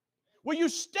 Will you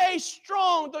stay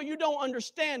strong though you don't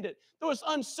understand it? Though it's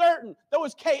uncertain, though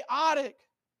it's chaotic,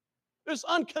 though it's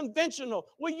unconventional.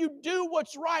 Will you do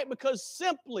what's right? Because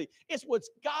simply it's what's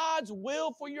God's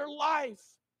will for your life.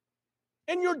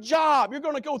 In your job, you're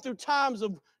going to go through times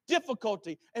of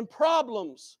difficulty and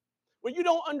problems where you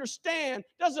don't understand,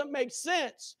 doesn't make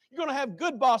sense. You're going to have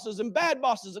good bosses and bad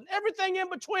bosses and everything in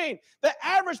between. The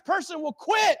average person will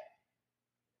quit.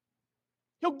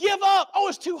 He'll give up. Oh,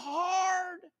 it's too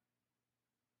hard.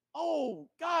 Oh,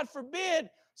 God forbid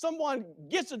someone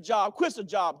gets a job, quits a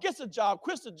job, gets a job,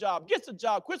 quits a job, gets a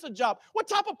job, quits a job. What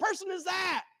type of person is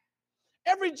that?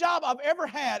 Every job I've ever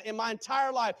had in my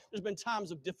entire life, there's been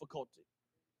times of difficulty.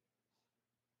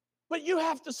 But you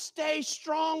have to stay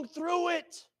strong through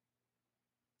it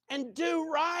and do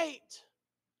right,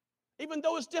 even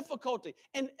though it's difficulty.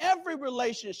 In every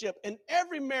relationship, in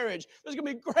every marriage, there's going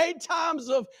to be great times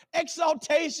of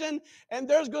exaltation, and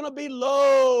there's going to be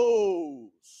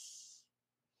lows.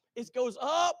 It goes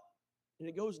up and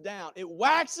it goes down. It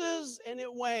waxes and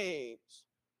it wanes.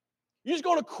 You're just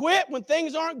going to quit when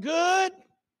things aren't good?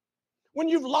 When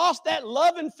you've lost that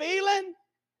love and feeling?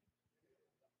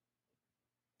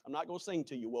 I'm not going to sing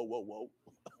to you. Whoa, whoa, whoa.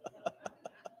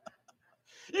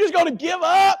 You're just going to give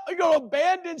up? You're going to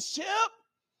abandon ship?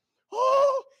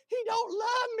 Oh, he don't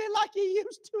love me like he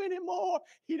used to anymore.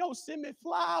 He don't send me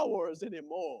flowers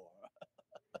anymore.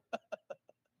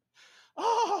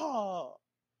 Oh,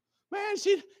 man,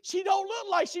 she don't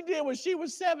look like she did when she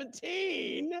was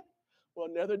 17. Well,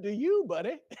 neither do you,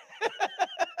 buddy.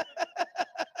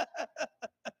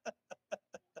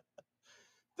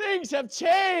 Things have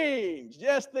changed.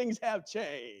 Yes, things have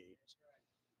changed.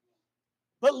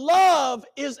 But love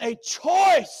is a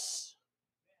choice.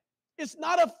 It's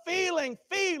not a feeling.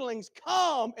 Feelings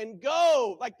come and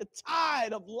go like the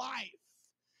tide of life.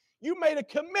 You made a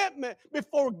commitment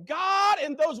before God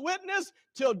and those witnesses,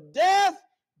 till death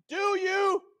do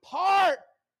you part.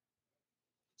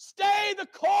 Stay the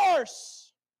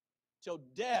course till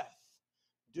death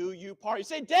do you part. You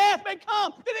say, death may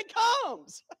come. Then it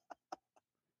comes.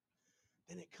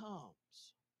 Then it comes.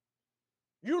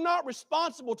 You're not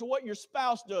responsible to what your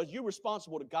spouse does. You're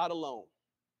responsible to God alone.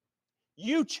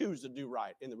 You choose to do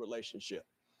right in the relationship.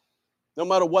 No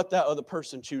matter what that other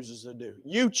person chooses to do.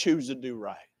 You choose to do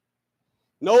right.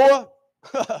 Noah,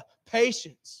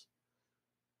 patience.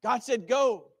 God said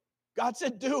go. God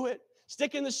said do it.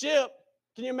 Stick in the ship.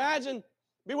 Can you imagine?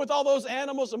 Be with all those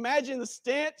animals. Imagine the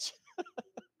stench.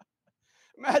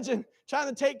 Imagine trying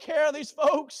to take care of these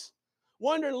folks.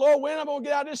 Wondering, Lord, when I'm going to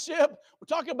get out of this ship. We're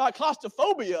talking about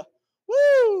claustrophobia.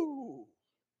 Woo!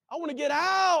 I want to get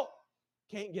out.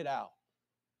 Can't get out.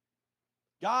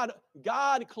 God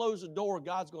closed the door.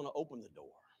 God's going to open the door.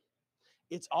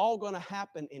 It's all going to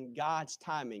happen in God's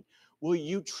timing. Will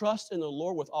you trust in the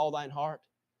Lord with all thine heart?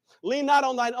 Lean not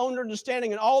on thine own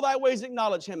understanding. In all thy ways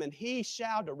acknowledge him, and he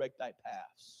shall direct thy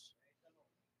paths.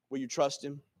 Will you trust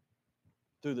him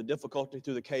through the difficulty,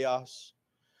 through the chaos?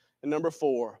 And number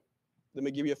 4, let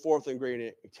me give you a 4th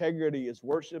ingredient. Integrity is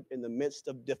worship in the midst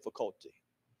of difficulty.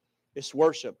 It's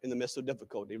worship in the midst of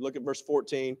difficulty. Look at verse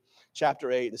 14,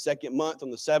 chapter 8. The 2nd month,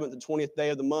 on the 7th and 20th day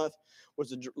of the month, was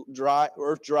the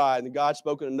earth dry. And God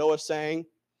spoke unto Noah, saying,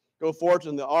 go forth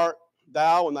in the ark,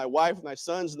 thou and thy wife and thy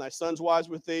sons' wives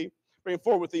with thee. Bring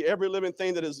forth with thee every living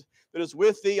thing that is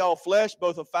with thee, all flesh,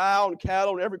 both of fowl and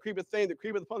cattle, and every creeping thing that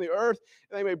creepeth upon the earth,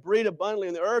 and they may breed abundantly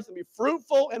in the earth, and be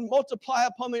fruitful and multiply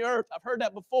upon the earth. I've heard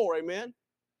that before, amen?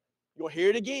 You'll hear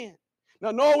it again. Now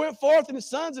Noah went forth, and his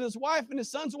sons and his wife and his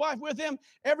son's wife with him,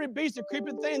 every beast of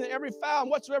creeping thing, and every fowl,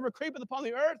 and whatsoever creepeth upon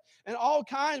the earth, and all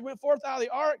kinds went forth out of the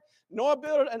ark. Noah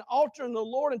built an altar in the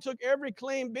Lord, and took every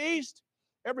clean beast,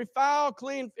 every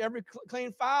clean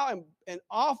fowl, and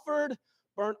offered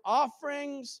burnt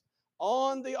offerings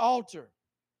on the altar.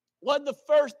 What did the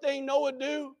first thing Noah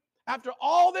do after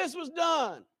all this was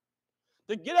done?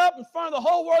 To get up in front of the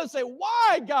whole world and say,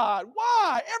 why, God?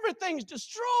 Why? Everything's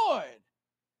destroyed.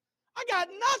 I got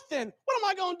nothing. What am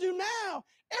I going to do now?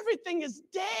 Everything is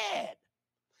dead.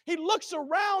 He looks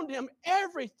around him.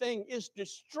 Everything is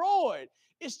destroyed.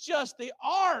 It's just the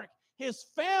ark, his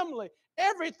family.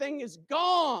 Everything is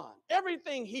gone.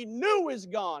 Everything he knew is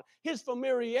gone. His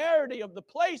familiarity of the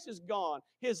place is gone.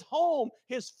 His home,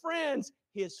 his friends,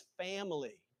 his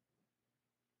family.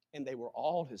 And they were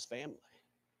all his family.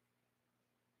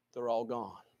 They're all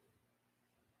gone.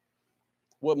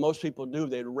 What most people do,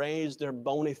 they'd raise their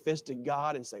bony fist to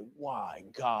God and say, why,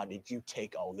 God, did you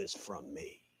take all this from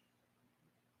me?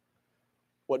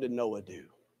 What did Noah do?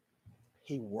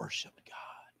 He worshiped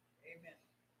God. Amen.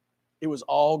 It was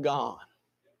all gone.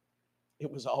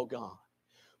 It was all gone.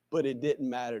 But it didn't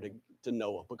matter to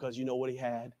Noah, because you know what he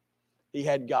had? He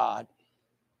had God.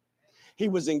 He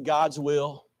was in God's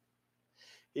will.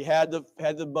 He had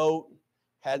the boat,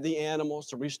 had the animals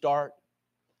to restart,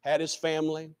 had his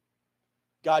family.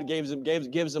 God gives him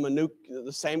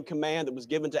the same command that was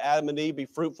given to Adam and Eve, be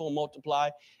fruitful and multiply,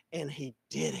 and he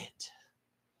did it.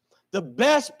 The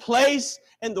best place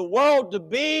in the world to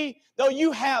be, though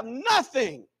you have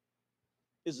nothing,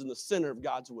 is in the center of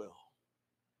God's will.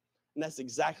 And that's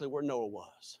exactly where Noah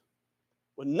was.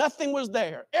 when nothing was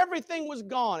there. Everything was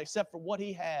gone except for what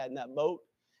he had in that boat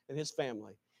and his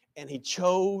family. And he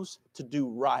chose to do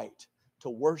right, to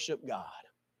worship God.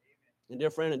 And dear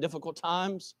friend, in difficult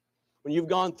times, when you've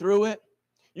gone through it,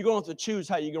 you're going to have to choose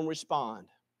how you're going to respond.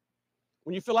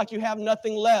 When you feel like you have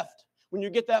nothing left, when you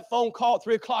get that phone call at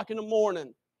 3 o'clock in the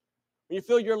morning, when you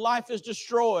feel your life is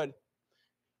destroyed,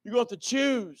 you're going to have to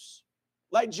choose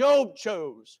like Job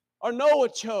chose or Noah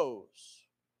chose.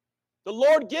 The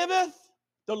Lord giveth,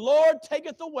 the Lord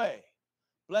taketh away.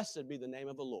 Blessed be the name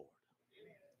of the Lord.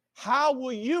 How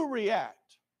will you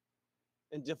react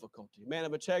in difficulty? Man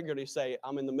of integrity say,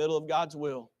 I'm in the middle of God's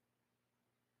will.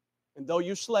 And though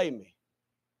you slay me,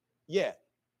 yet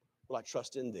will I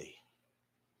trust in thee.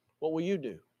 What will you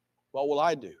do? What will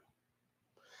I do?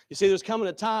 You see, there's coming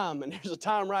a time, and there's a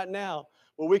time right now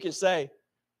where we can say,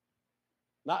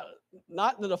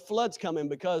 not that a flood's coming,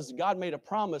 because God made a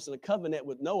promise and a covenant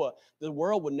with Noah. The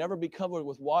world would never be covered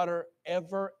with water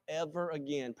ever, ever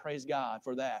again. Praise God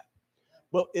for that.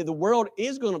 But the world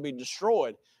is going to be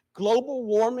destroyed. Global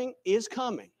warming is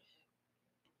coming.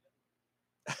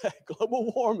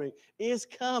 Global warming is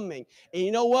coming. And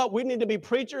you know what? We need to be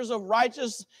preachers of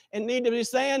righteousness and need to be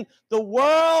saying, the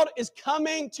world is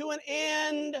coming to an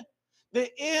end. The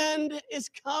end is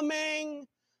coming.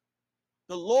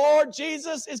 The Lord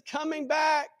Jesus is coming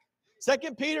back.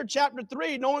 2 Peter chapter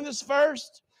 3, knowing this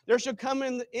first, there shall come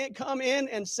in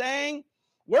and saying,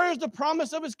 where is the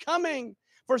promise of his coming?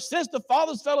 For since the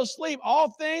fathers fell asleep, all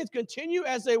things continue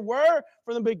as they were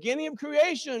from the beginning of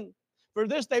creation. For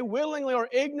this they willingly are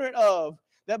ignorant of,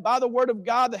 that by the word of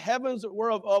God the heavens were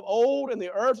of old, and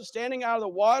the earth standing out of the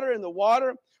water, and the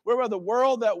water whereby the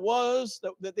world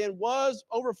that then was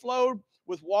overflowed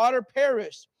with water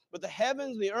perished. But the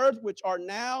heavens and the earth which are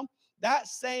now, that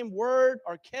same word,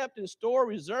 are kept in store,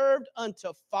 reserved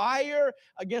unto fire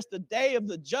against the day of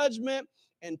the judgment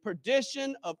and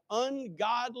perdition of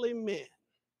ungodly men.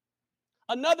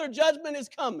 Another judgment is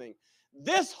coming.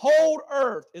 This whole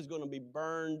earth is going to be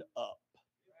burned up.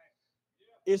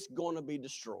 It's going to be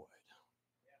destroyed.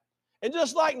 And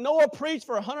just like Noah preached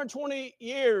for 120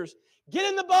 years, get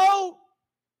in the boat,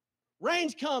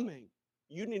 rain's coming.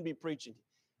 You need to be preaching,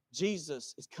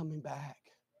 Jesus is coming back.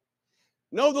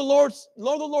 Know the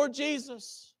Lord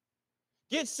Jesus.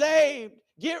 Get saved.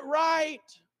 Get right.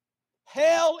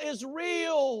 Hell is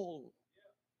real.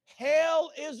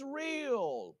 Hell is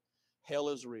real. Hell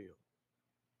is real.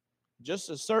 Just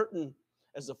as certain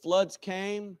as the floods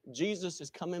came, Jesus is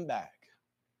coming back.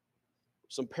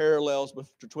 Two parallels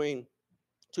between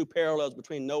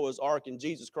Noah's ark and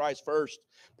Jesus Christ. First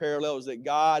parallel is that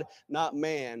God, not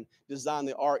man, designed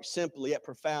the ark simply yet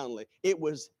profoundly. It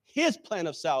was his plan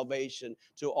of salvation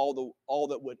to all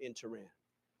that would enter in.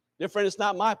 Dear friend, it's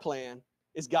not my plan,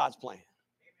 it's God's plan.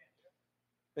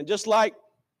 And just like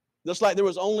there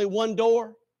was only one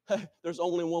door, there's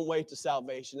only one way to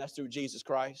salvation. That's through Jesus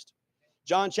Christ.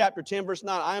 John chapter 10, verse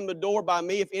 9, I am the door. By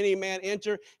me, if any man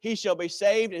enter, he shall be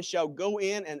saved and shall go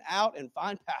in and out and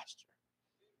find pasture.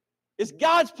 It's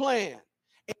God's plan.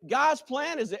 And God's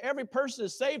plan is that every person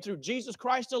is saved through Jesus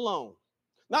Christ alone.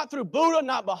 Not through Buddha,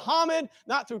 not Muhammad,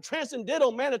 not through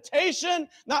transcendental meditation,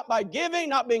 not by giving,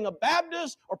 not being a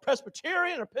Baptist or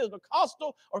Presbyterian or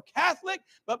Pentecostal or Catholic,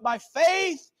 but by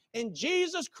faith in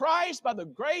Jesus Christ, by the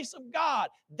grace of God.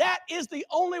 That is the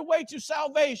only way to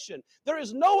salvation. There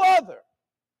is no other.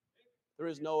 There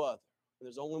is no other.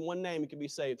 There's only one name you can be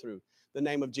saved through, the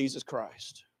name of Jesus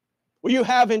Christ. Will you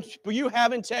have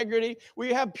integrity? Will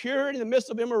you have purity in the midst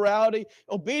of immorality,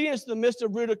 obedience in the midst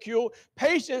of ridicule,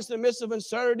 patience in the midst of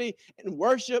uncertainty, and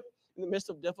worship in the midst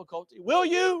of difficulty? Will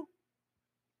you?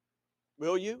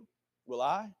 Will you? Will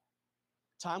I?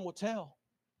 Time will tell.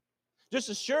 Just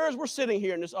as sure as we're sitting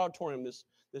here in this auditorium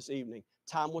this evening,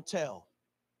 time will tell.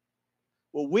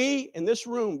 Will we in this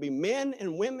room be men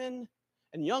and women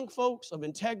and young folks of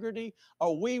integrity,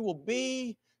 or we will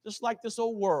be just like this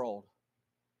old world,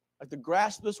 like the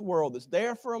grass of this world that's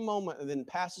there for a moment and then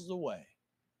passes away?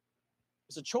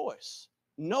 It's a choice.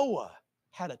 Noah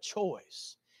had a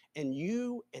choice, and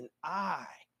you and I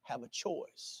have a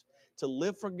choice to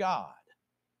live for God,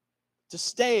 to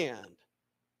stand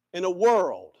in a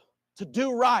world, to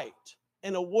do right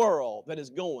in a world that is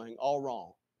going all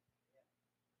wrong.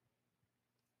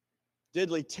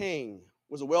 Diddley Ting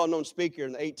was a well-known speaker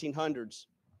in the 1800s.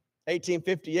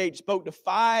 1858, spoke to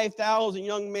 5,000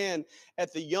 young men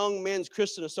at the Young Men's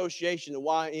Christian Association, the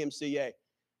YMCA.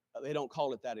 They don't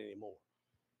call it that anymore.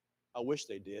 I wish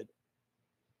they did.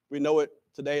 We know it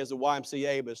today as the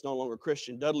YMCA, but it's no longer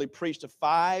Christian. Dudley preached to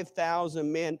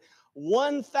 5,000 men.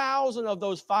 1,000 of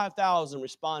those 5,000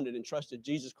 responded and trusted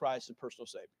Jesus Christ as personal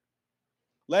Savior.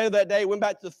 Later that day, went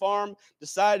back to the farm,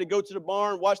 decided to go to the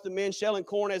barn, watch the men shelling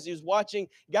corn as he was watching.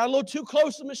 Got a little too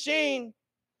close to the machine.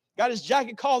 Got his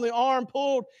jacket caught in the arm,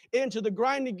 pulled into the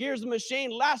grinding gears of the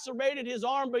machine, lacerated his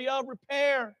arm beyond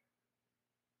repair.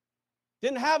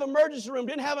 Didn't have an emergency room,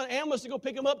 didn't have an ambulance to go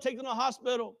pick him up, take him to the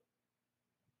hospital.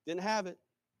 Didn't have it.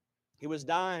 He was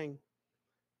dying.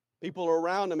 People were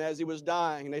around him as he was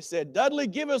dying. And they said, Dudley,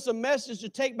 give us a message to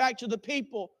take back to the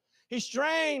people. He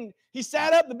strained. He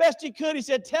sat up the best he could. He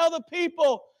said, tell the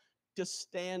people to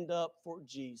stand up for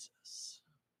Jesus.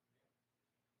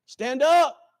 Stand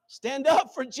up. Stand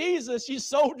up for Jesus, ye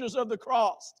soldiers of the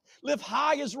cross. Lift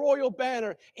high his royal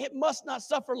banner. It must not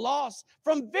suffer loss.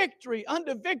 From victory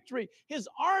unto victory, his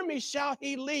army shall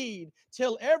he lead,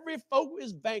 till every foe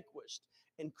is vanquished,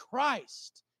 and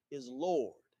Christ is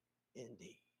Lord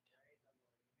indeed.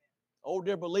 Oh,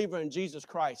 dear believer in Jesus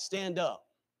Christ, stand up.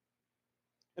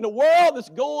 In a world that's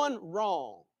going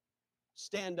wrong,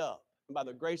 stand up. And by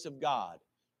the grace of God,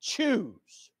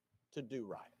 choose to do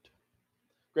right.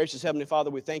 Gracious Heavenly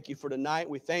Father, we thank you for tonight.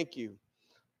 We thank you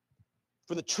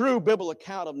for the true biblical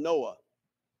account of Noah,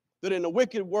 that in a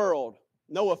wicked world,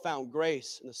 Noah found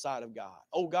grace in the sight of God.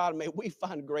 Oh God, may we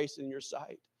find grace in your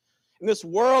sight. In this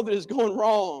world that is going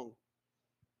wrong,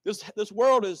 this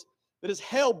world that is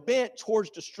hell-bent towards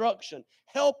destruction,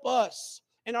 help us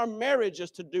in our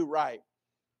marriages to do right,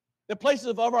 the places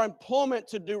of our employment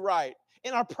to do right,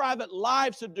 in our private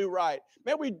lives to do right.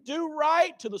 May we do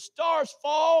right till the stars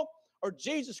fall, or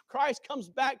Jesus Christ comes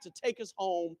back to take us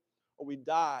home, or we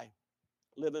die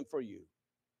living for you.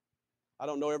 I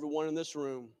don't know everyone in this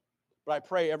room, but I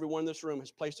pray everyone in this room has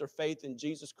placed their faith in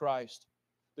Jesus Christ.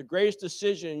 The greatest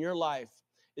decision in your life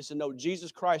is to know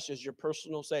Jesus Christ as your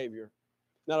personal Savior.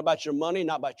 Not about your money,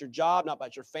 not about your job, not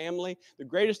about your family. The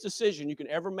greatest decision you can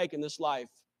ever make in this life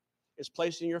is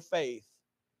placing your faith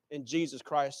in Jesus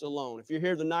Christ alone. If you're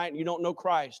here tonight and you don't know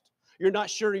Christ, you're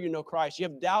not sure you know Christ, you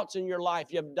have doubts in your life,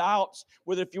 you have doubts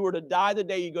whether if you were to die the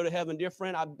day you go to heaven, dear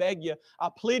friend, I beg you, I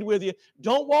plead with you,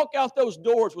 don't walk out those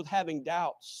doors with having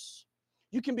doubts.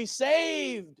 You can be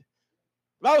saved.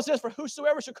 The Bible says, for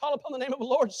whosoever shall call upon the name of the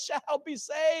Lord shall be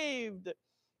saved.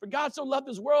 For God so loved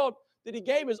this world that he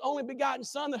gave his only begotten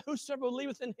Son, that whosoever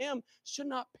believeth in him should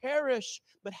not perish,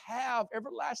 but have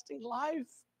everlasting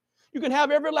life. You can have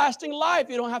everlasting life.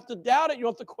 You don't have to doubt it. You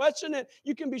don't have to question it.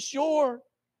 You can be sure.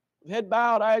 Head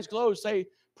bowed, eyes closed, say,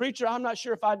 preacher, I'm not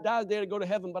sure if I die today to go to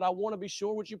heaven, but I want to be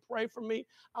sure. Would you pray for me?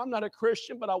 I'm not a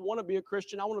Christian, but I want to be a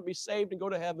Christian. I want to be saved and go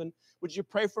to heaven. Would you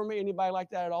pray for me? Anybody like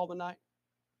that at all tonight?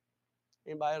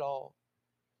 Anybody at all?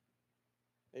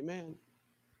 Amen.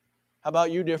 How about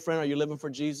you, dear friend? Are you living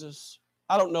for Jesus?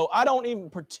 I don't know. I don't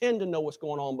even pretend to know what's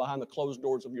going on behind the closed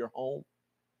doors of your home.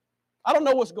 I don't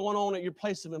know what's going on at your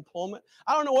place of employment.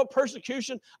 I don't know what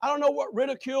persecution. I don't know what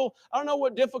ridicule. I don't know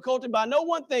what difficulty. But I know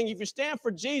one thing. If you stand for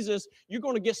Jesus, you're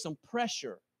going to get some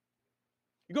pressure.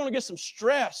 You're going to get some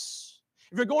stress.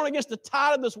 If you're going against the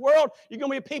tide of this world, you're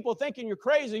going to be people thinking you're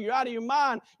crazy. You're out of your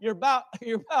mind. You're about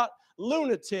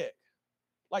lunatic.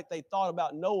 Like they thought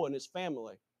about Noah and his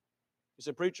family. You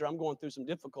said, preacher, I'm going through some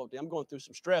difficulty. I'm going through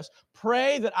some stress.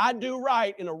 Pray that I do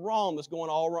right in a world that's going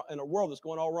all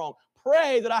wrong.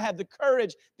 Pray that I have the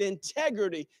courage, the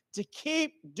integrity to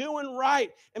keep doing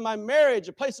right in my marriage,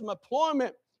 a place of my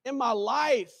employment, in my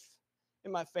life,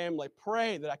 in my family.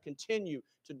 Pray that I continue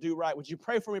to do right. Would you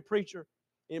pray for me, preacher?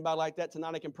 Anybody like that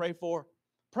tonight I can pray for?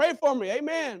 Pray for me.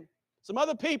 Amen. Some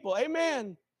other people.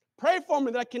 Amen. Pray for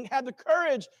me that I can have the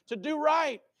courage to do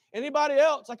right. Anybody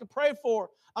else I can pray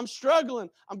for? I'm struggling.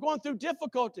 I'm going through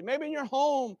difficulty. Maybe in your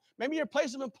home. Maybe your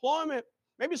place of employment.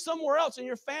 Maybe somewhere else in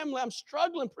your family. I'm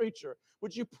struggling, preacher.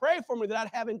 Would you pray for me that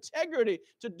I'd have integrity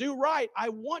to do right? I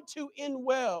want to end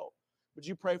well. Would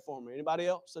you pray for me? Anybody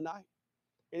else tonight?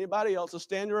 Anybody else? So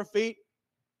stand to your feet.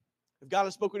 If God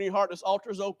has spoken to your heart, this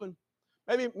altar is open.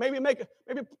 Maybe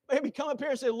come up here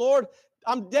and say, Lord,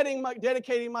 I'm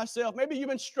dedicating myself. Maybe you've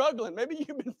been struggling. Maybe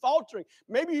you've been faltering.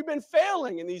 Maybe you've been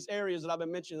failing in these areas that I've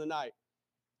been mentioning tonight.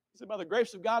 He said, by the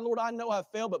grace of God, Lord, I know I've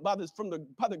failed, but by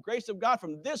the grace of God,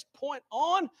 from this point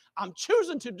on, I'm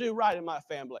choosing to do right in my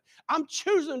family. I'm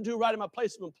choosing to do right in my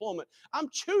place of employment. I'm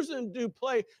choosing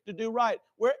to do right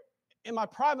where in my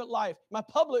private life, my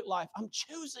public life. I'm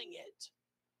choosing it.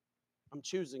 I'm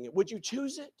choosing it. Would you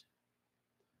choose it?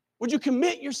 Would you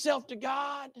commit yourself to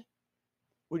God?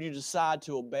 Would you decide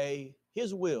to obey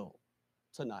His will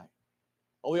tonight?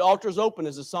 Oh, the altar is open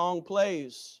as the song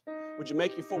plays. Would you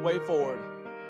make your way forward?